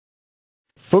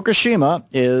Fukushima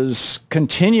is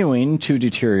continuing to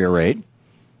deteriorate,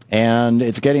 and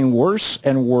it's getting worse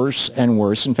and worse and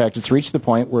worse. In fact, it's reached the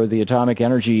point where the Atomic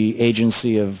Energy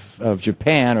Agency of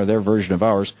Japan, or their version of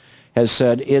ours, has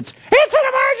said it's an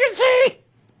emergency,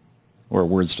 or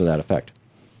words to that effect.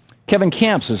 Kevin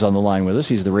Kamps is on the line with us.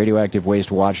 He's the radioactive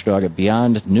waste watchdog at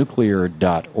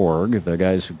beyondnuclear.org, the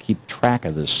guys who keep track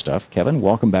of this stuff. Kevin,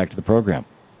 welcome back to the program.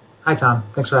 Hi, Tom.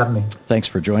 Thanks for having me. Thanks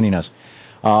for joining us.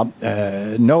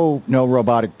 No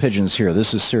robotic pigeons here.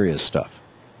 This is serious stuff.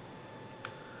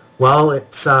 Well,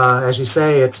 it's as you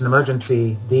say, it's an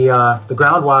emergency. The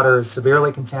groundwater is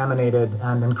severely contaminated,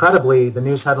 and incredibly, the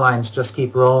news headlines just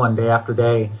keep rolling day after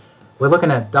day. We're looking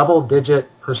at double-digit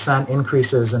 %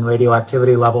 increases in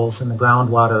radioactivity levels in the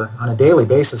groundwater on a daily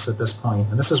basis at this point,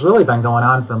 and this has really been going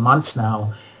on for months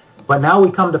now. But now we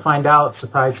come to find out,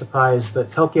 surprise, surprise,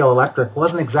 that Tokyo Electric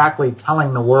wasn't exactly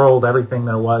telling the world everything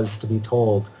there was to be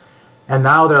told. And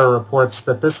now there are reports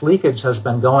that this leakage has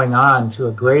been going on to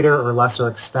a greater or lesser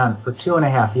extent for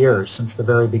 2.5 years since the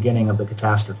very beginning of the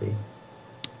catastrophe.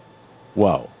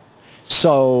 Whoa.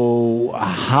 So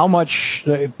how much,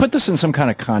 put this in some kind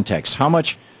of context, how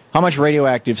much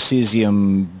radioactive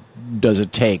cesium does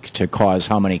it take to cause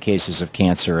how many cases of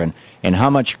cancer, and how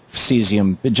much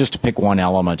cesium, just to pick one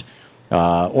element,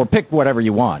 or pick whatever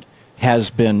you want, has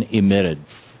been emitted,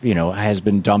 has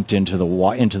been dumped into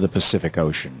the Pacific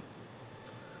Ocean?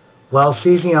 Well,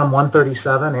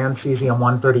 cesium-137 and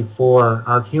cesium-134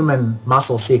 are human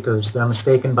muscle seekers. They're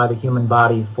mistaken by the human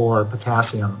body for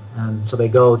potassium. And so they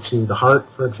go to the heart,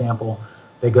 for example.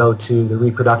 They go to the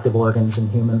reproductive organs in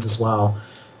humans as well.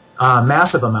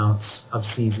 Massive amounts of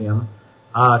cesium.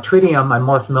 Tritium, I'm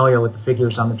more familiar with the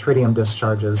figures on the tritium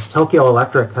discharges. Tokyo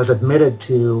Electric has admitted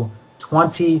to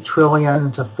 20 trillion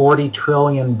to 40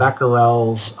 trillion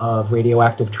becquerels of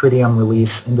radioactive tritium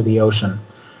release into the ocean.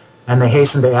 And they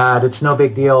hasten to add, it's no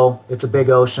big deal, it's a big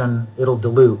ocean, it'll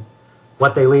dilute.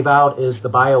 What they leave out is the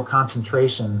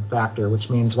bioconcentration factor,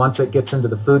 which means once it gets into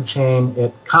the food chain,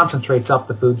 it concentrates up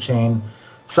the food chain.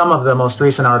 Some of the most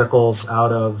recent articles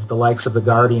out of the likes of The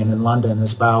Guardian in London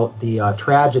is about the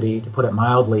tragedy, to put it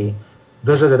mildly,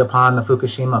 visited upon the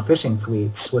Fukushima fishing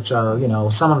fleets, which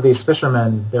are, some of these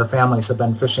fishermen, their families have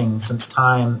been fishing since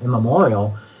time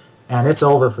immemorial, and it's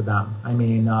over for them. I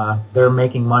mean, they're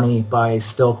making money by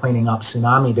still cleaning up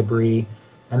tsunami debris,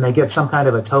 and they get some kind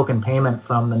of a token payment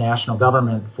from the national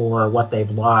government for what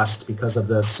they've lost because of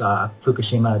this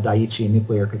Fukushima Daiichi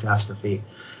nuclear catastrophe.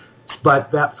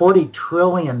 But that 40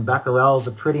 trillion becquerels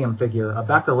of tritium figure, a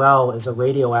becquerel is a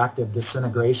radioactive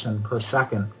disintegration per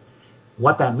second.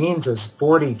 What that means is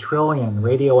 40 trillion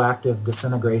radioactive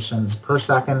disintegrations per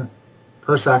second,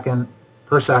 per second,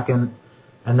 per second,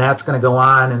 and that's going to go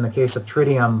on in the case of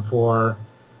tritium for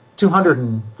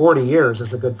 240 years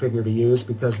is a good figure to use,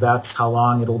 because that's how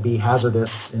long it'll be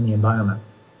hazardous in the environment.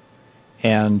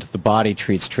 And the body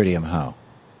treats tritium how?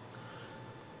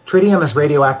 Tritium is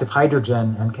radioactive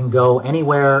hydrogen and can go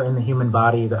anywhere in the human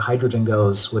body that hydrogen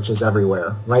goes, which is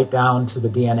everywhere, right down to the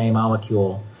DNA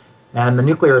molecule. And the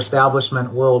nuclear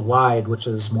establishment worldwide, which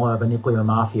is more of a nuclear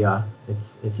mafia,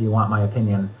 if you want my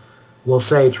opinion, will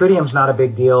say tritium's not a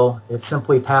big deal. It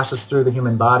simply passes through the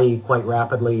human body quite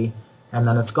rapidly, and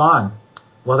then it's gone.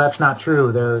 Well, that's not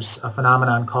true. There's a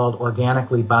phenomenon called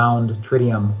organically bound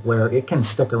tritium, where it can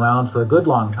stick around for a good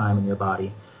long time in your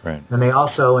body. Right. And they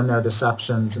also, in their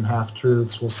deceptions and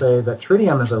half-truths, will say that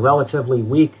tritium is a relatively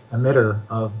weak emitter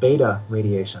of beta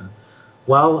radiation.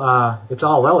 Well, it's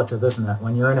all relative, isn't it?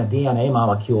 When you're in a DNA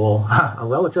molecule, a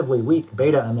relatively weak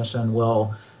beta emission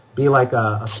will be like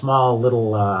a small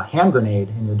little hand grenade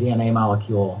in your DNA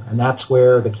molecule. And that's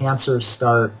where the cancers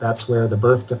start, that's where the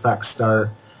birth defects start,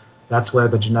 that's where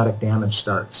the genetic damage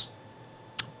starts.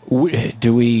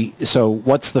 So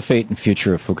what's the fate and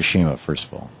future of Fukushima, first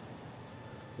of all?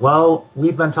 Well,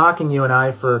 we've been talking, you and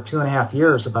I, for 2.5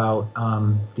 years about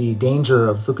the danger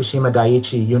of Fukushima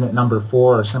Daiichi Unit Number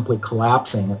 4 simply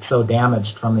collapsing. It's so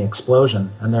damaged from the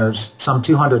explosion. And there's some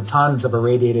 200 tons of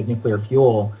irradiated nuclear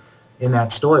fuel in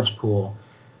that storage pool.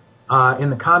 In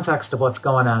the context of what's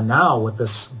going on now with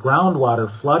this groundwater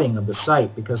flooding of the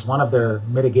site, because one of their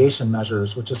mitigation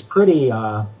measures, which is pretty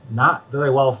not very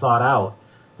well thought out,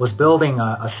 was building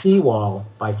a seawall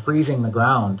by freezing the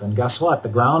ground. And guess what? The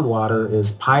groundwater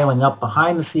is piling up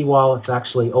behind the seawall. It's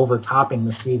actually overtopping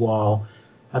the seawall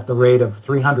at the rate of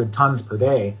 300 tons per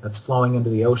day that's flowing into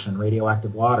the ocean,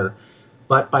 radioactive water.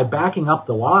 But by backing up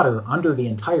the water under the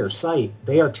entire site,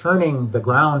 they are turning the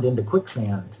ground into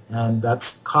quicksand, and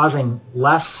that's causing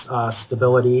less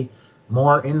stability,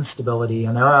 more instability.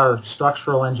 And there are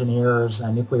structural engineers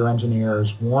and nuclear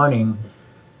engineers warning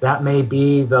that may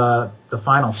be the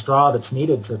final straw that's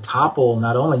needed to topple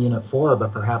not only Unit 4,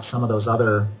 but perhaps some of those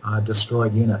other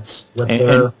destroyed units with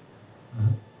their...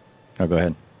 Oh, go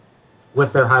ahead.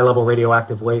 With their high-level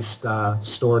radioactive waste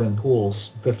stored in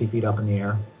pools 50 feet up in the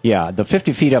air. Yeah, the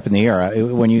 50 feet up in the air,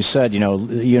 when you said,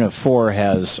 Unit 4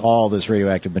 has all this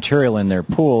radioactive material in their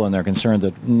pool and they're concerned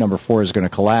that number 4 is going to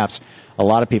collapse, a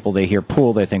lot of people, they hear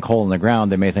pool, they think hole in the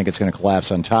ground, they may think it's going to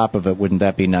collapse on top of it. Wouldn't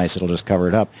that be nice? It'll just cover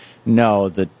it up. No,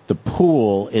 the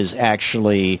pool is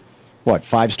actually,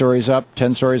 5 stories up,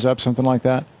 10 stories up, something like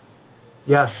that?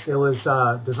 Yes, it was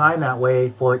designed that way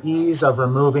for ease of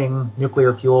removing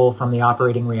nuclear fuel from the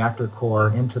operating reactor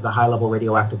core into the high-level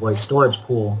radioactive waste storage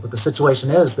pool. But the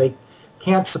situation is they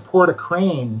can't support a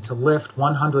crane to lift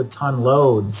 100-ton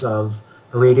loads of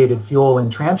irradiated fuel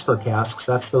in transfer casks.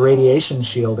 That's the radiation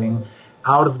shielding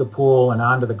out of the pool and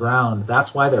onto the ground.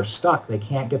 That's why they're stuck. They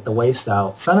can't get the waste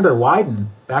out. Senator Wyden,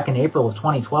 back in April of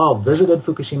 2012, visited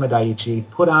Fukushima Daiichi,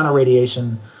 put on a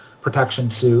radiation protection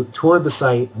suit, toured the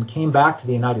site, and came back to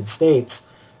the United States,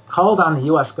 called on the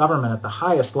U.S. government at the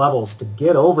highest levels to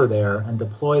get over there and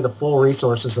deploy the full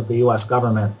resources of the U.S.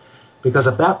 government. Because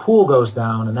if that pool goes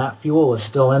down and that fuel is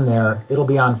still in there, it'll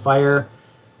be on fire,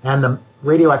 and the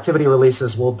radioactivity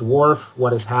releases will dwarf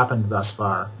what has happened thus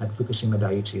far at Fukushima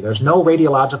Daiichi. There's no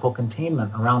radiological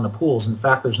containment around the pools. In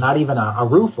fact, there's not even a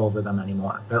roof over them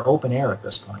anymore. They're open air at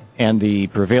this point. And the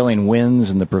prevailing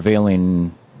winds and the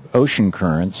prevailing ocean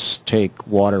currents take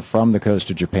water from the coast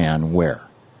of Japan where?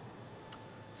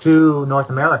 To North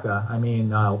America. I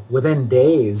mean, within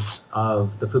days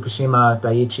of the Fukushima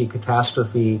Daiichi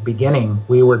catastrophe beginning,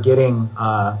 we were getting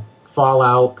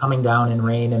fallout coming down in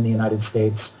rain in the United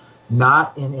States,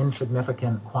 not in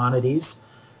insignificant quantities.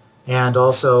 And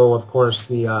also, of course,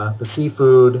 the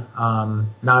seafood,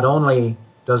 not only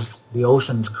does the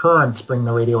ocean's currents bring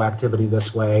the radioactivity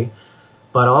this way,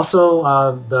 but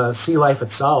also the sea life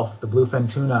itself, the bluefin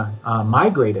tuna,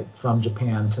 migrated from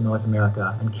Japan to North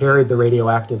America and carried the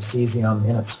radioactive cesium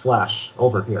in its flesh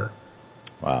over here.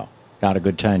 Wow. Not a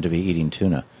good time to be eating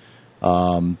tuna,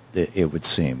 it would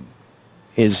seem.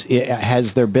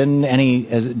 Has there been any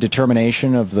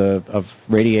determination of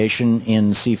radiation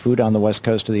in seafood on the west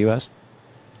coast of the U.S.?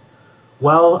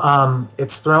 Well,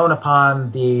 it's thrown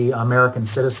upon the American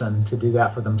citizen to do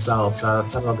that for themselves. Our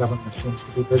federal government seems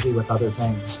to be busy with other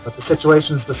things. But the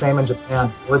situation's the same in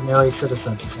Japan. Ordinary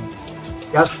citizens.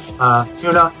 Yes,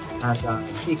 tuna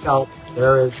and sea kelp,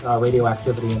 there is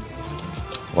radioactivity in it.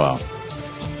 Wow.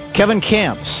 Kevin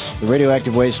Kamps, the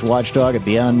radioactive waste watchdog at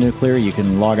Beyond Nuclear. You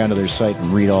can log onto their site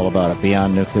and read all about it,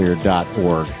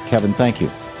 beyondnuclear.org. Kevin, thank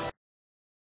you.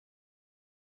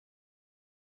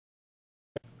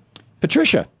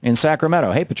 Patricia in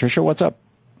Sacramento. Hey, Patricia, what's up?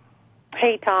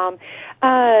 Hey, Tom.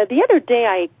 The other day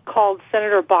I called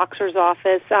Senator Boxer's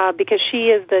office because she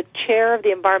is the chair of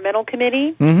the Environmental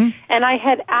Committee, and I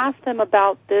had asked them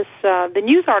about this, the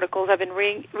news articles I've been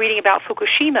reading about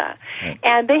Fukushima,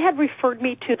 and they had referred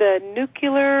me to the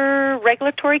Nuclear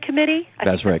Regulatory Committee.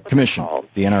 That's right, Commission,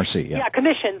 the NRC. Yeah,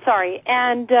 Commission, sorry.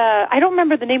 And I don't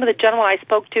remember the name of the gentleman I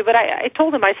spoke to, but I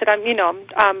told him, I said,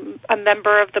 I'm a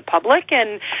member of the public,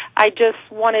 and I just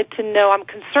wanted to know, I'm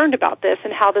concerned about this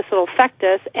and how this will affect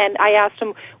us, and I asked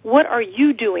him, what are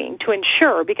you doing to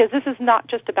ensure, because this is not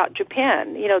just about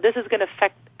Japan, this is going to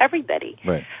affect everybody.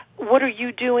 Right. What are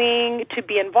you doing to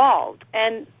be involved?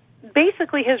 And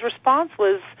basically his response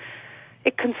was,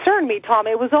 it concerned me, Tom.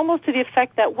 It was almost to the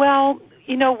effect that, we're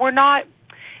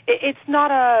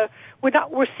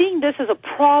seeing this as a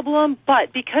problem,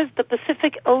 but because the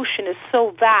Pacific Ocean is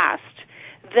so vast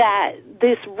that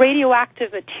this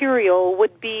radioactive material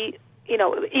would be,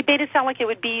 it made it sound like it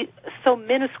would be so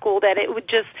minuscule that it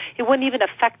wouldn't even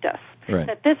affect us. Right.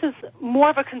 That this is more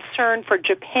of a concern for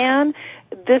Japan.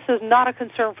 This is not a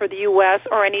concern for the U.S.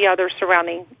 or any other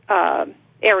surrounding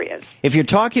areas. If you're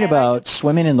talking about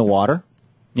swimming in the water,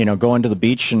 going to the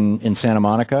beach in Santa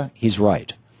Monica, he's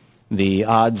right. The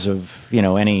odds of,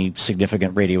 any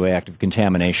significant radioactive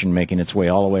contamination making its way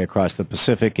all the way across the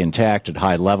Pacific intact at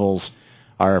high levels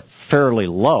are fairly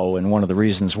low, and one of the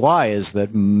reasons why is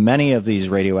that many of these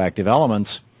radioactive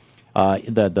elements,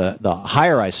 the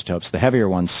higher isotopes, the heavier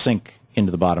ones, sink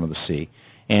into the bottom of the sea,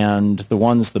 and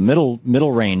the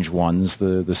middle range ones,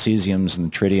 the cesiums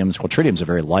and the tritiums, well, tritium's a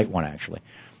very light one actually.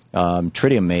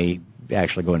 Tritium may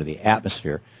actually go into the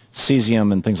atmosphere.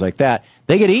 Cesium and things like that,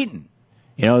 they get eaten.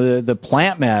 The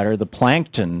plant matter, the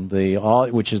plankton,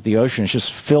 which is the ocean, is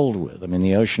just filled with. I mean,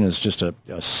 the ocean is just a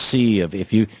sea of,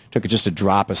 if you took just a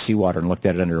drop of seawater and looked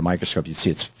at it under a microscope, you'd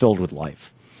see it's filled with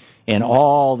life. And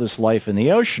all this life in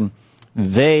the ocean,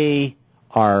 they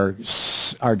are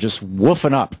just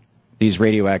woofing up these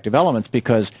radioactive elements,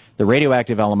 because the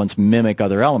radioactive elements mimic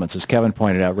other elements. As Kevin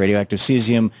pointed out, radioactive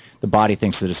cesium, the body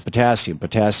thinks that it's potassium.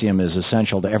 Potassium is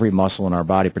essential to every muscle in our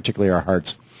body, particularly our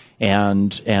hearts,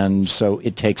 and so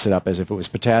it takes it up as if it was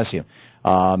potassium.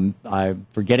 I'm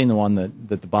forgetting the one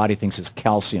that the body thinks is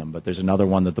calcium, but there's another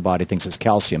one that the body thinks is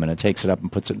calcium, and it takes it up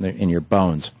and puts it in your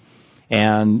bones,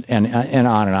 and on and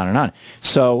on and on.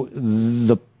 So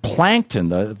the plankton,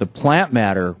 the plant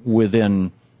matter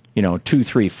within 2,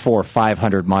 3, 4,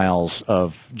 500 miles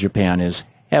of Japan is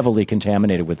heavily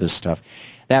contaminated with this stuff.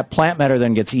 That plant matter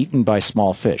then gets eaten by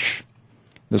small fish.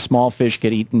 The small fish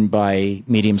get eaten by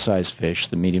medium-sized fish.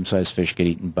 The medium-sized fish get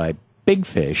eaten by big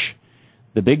fish.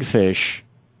 The big fish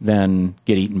then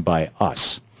get eaten by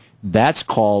us. That's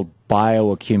called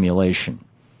bioaccumulation.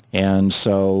 And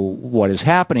so what is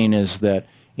happening is that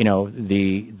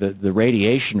the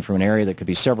radiation from an area that could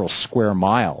be several square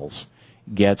miles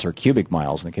or cubic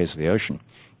miles in the case of the ocean,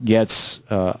 gets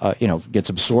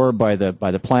absorbed by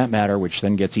the plant matter, which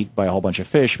then gets eaten by a whole bunch of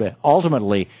fish. But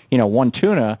ultimately, one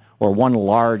tuna or one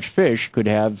large fish could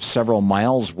have several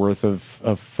miles worth of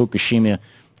Fukushima,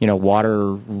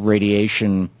 water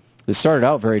radiation that started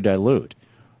out very dilute.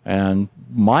 And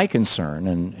my concern,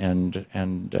 and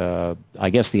I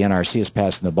guess the NRC is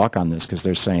passing the buck on this because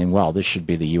they're saying, well, this should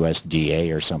be the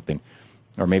USDA or something,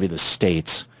 or maybe the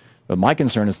states. But my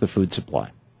concern is the food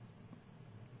supply.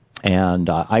 And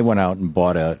I went out and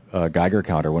bought a Geiger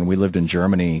counter. When we lived in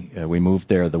Germany, we moved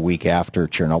there the week after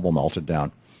Chernobyl melted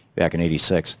down back in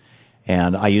 '86.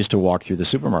 And I used to walk through the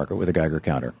supermarket with a Geiger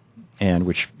counter, and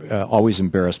which always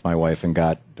embarrassed my wife and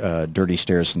got dirty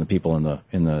stares from the people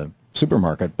in the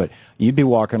supermarket. But you'd be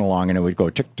walking along and it would go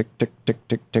tick, tick, tick, tick,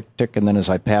 tick, tick, tick. And then as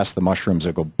I passed the mushrooms,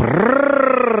 it would go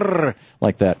brrrr,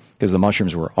 like that, because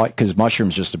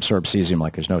mushrooms just absorb cesium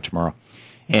like there's no tomorrow.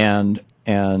 And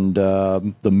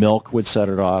the milk would set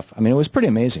it off. I mean, it was pretty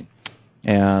amazing.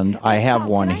 And I have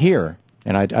one here,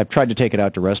 and I've tried to take it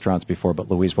out to restaurants before,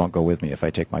 but Louise won't go with me if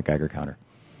I take my Geiger counter.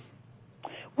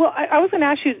 Well, I was going to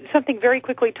ask you something very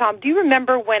quickly, Tom. Do you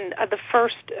remember when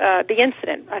the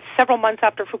incident, several months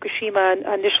after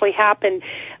Fukushima initially happened,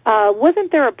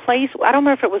 wasn't there a place, I don't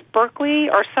know if it was Berkeley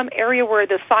or some area where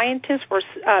the scientists were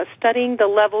studying the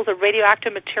levels of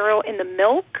radioactive material in the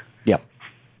milk?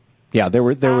 Yeah, they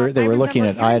were looking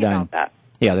at iodine.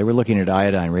 Yeah, they were looking at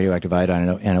iodine, radioactive iodine,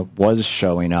 and it was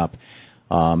showing up.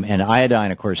 And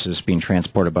iodine, of course, is being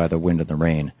transported by the wind and the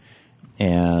rain,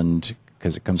 and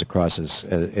because it comes across as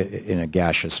in a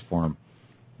gaseous form.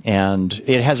 And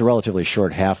it has a relatively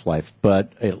short half-life,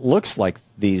 but it looks like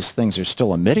these things are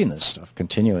still emitting this stuff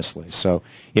continuously. So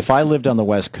if I lived on the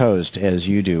West Coast, as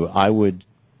you do,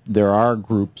 there are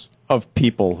groups of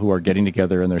people who are getting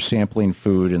together and they're sampling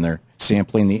food and they're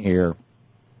sampling the air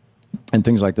and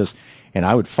things like this. And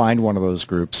I would find one of those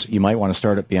groups. You might want to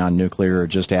start at Beyond Nuclear or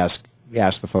just ask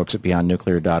the folks at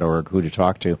beyondnuclear.org who to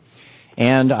talk to.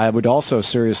 And I would also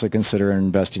seriously consider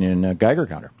investing in a Geiger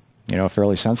counter, a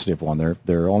fairly sensitive one.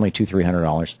 They're only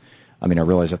 $200-300. I mean, I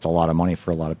realize that's a lot of money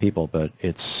for a lot of people, but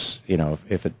it's,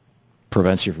 if it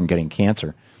prevents you from getting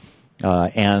cancer,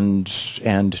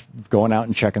 and going out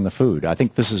and checking the food. I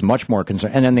think this is much more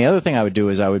concern. And then the other thing I would do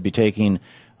is I would be taking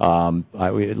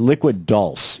liquid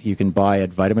dulse. You can buy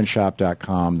at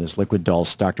vitaminshop.com. This liquid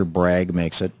dulse, Dr. Bragg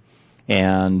makes it,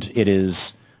 and it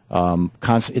is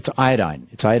it's iodine.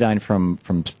 It's iodine from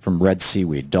red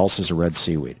seaweed. Dulse is a red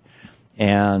seaweed.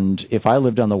 And if I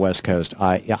lived on the West Coast,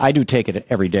 I do take it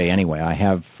every day anyway. I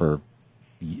have for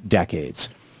decades,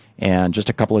 and just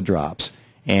a couple of drops.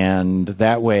 And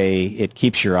that way it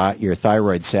keeps your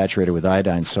thyroid saturated with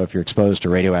iodine, so if you're exposed to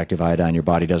radioactive iodine, your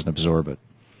body doesn't absorb it.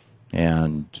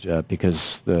 And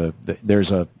because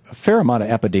there's a fair amount of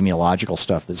epidemiological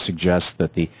stuff that suggests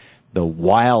that the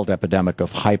wild epidemic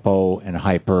of hypo and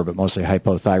hyper, but mostly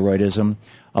hypothyroidism,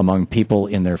 among people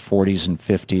in their 40s and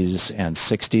 50s and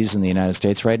 60s in the United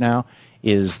States right now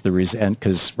is the reason,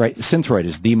 because Synthroid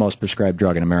is the most prescribed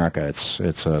drug in America. It's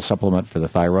a supplement for the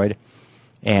thyroid,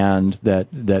 and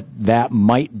that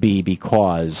might be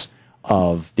because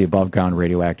of the above-ground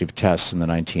radioactive tests in the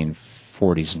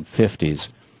 1940s and 50s,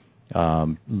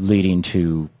 leading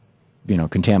to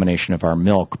contamination of our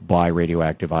milk by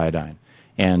radioactive iodine,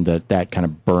 and that kind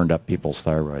of burned up people's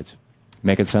thyroids.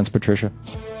 Making sense, Patricia?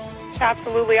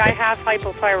 Absolutely. I have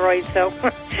hypothyroid, so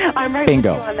I'm right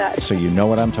Bingo. with you on that. So you know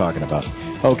what I'm talking about.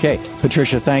 Okay,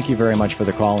 Patricia, thank you very much for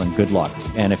the call, and good luck.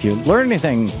 And if you learn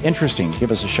anything interesting,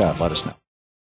 give us a shout. Let us know.